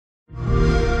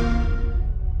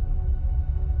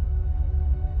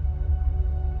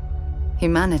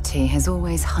Humanity has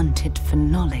always hunted for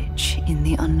knowledge in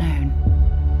the unknown.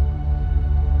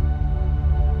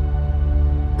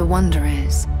 The wonder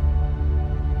is,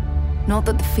 not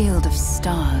that the field of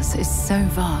stars is so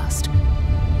vast,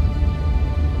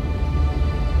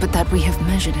 but that we have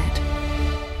measured it.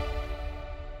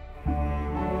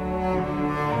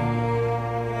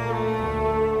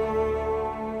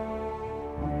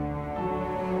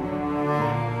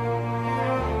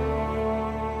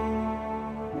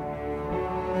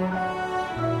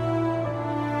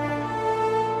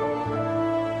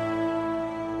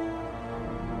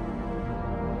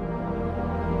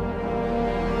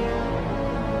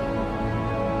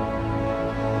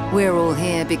 We're all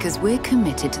here because we're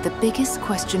committed to the biggest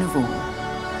question of all.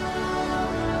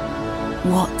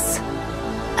 What's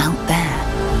out there?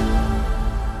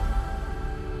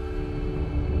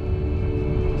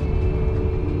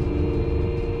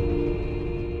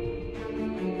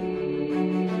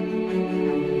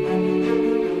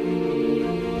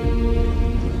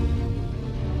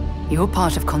 You're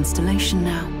part of Constellation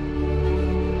now.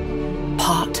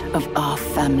 Part of our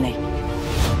family.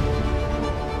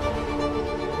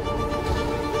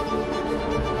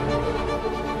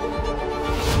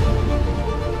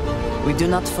 We do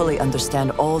not fully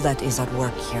understand all that is at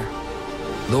work here.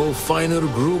 No finer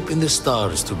group in the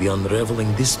stars to be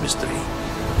unraveling this mystery.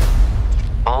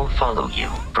 I'll follow you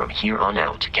from here on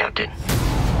out, Captain.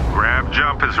 Grab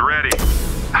jump is ready.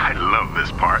 I love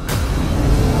this part.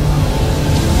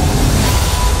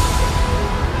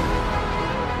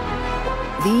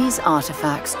 These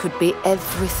artifacts could be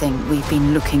everything we've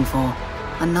been looking for.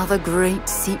 Another great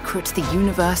secret the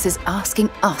universe is asking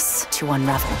us to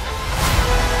unravel.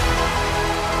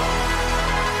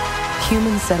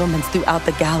 Human settlements throughout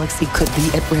the galaxy could be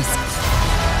at risk.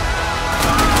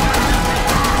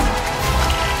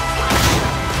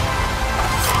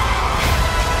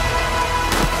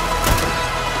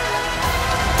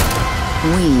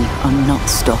 We are not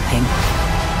stopping.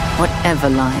 Whatever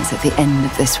lies at the end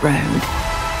of this road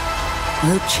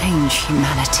will change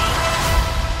humanity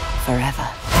forever.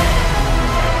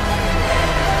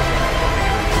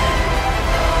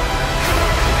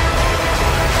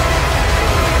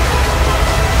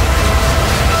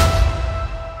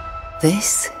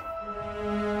 This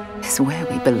is where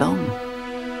we belong.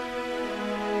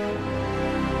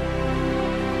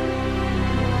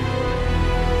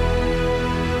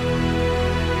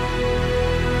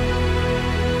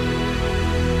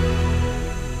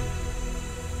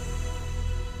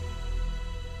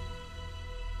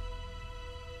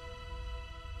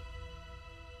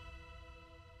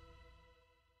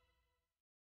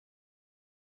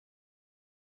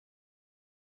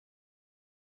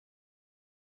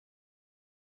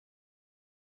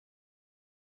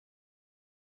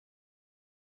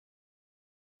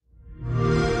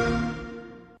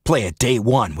 Play it day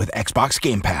one with Xbox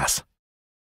Game Pass.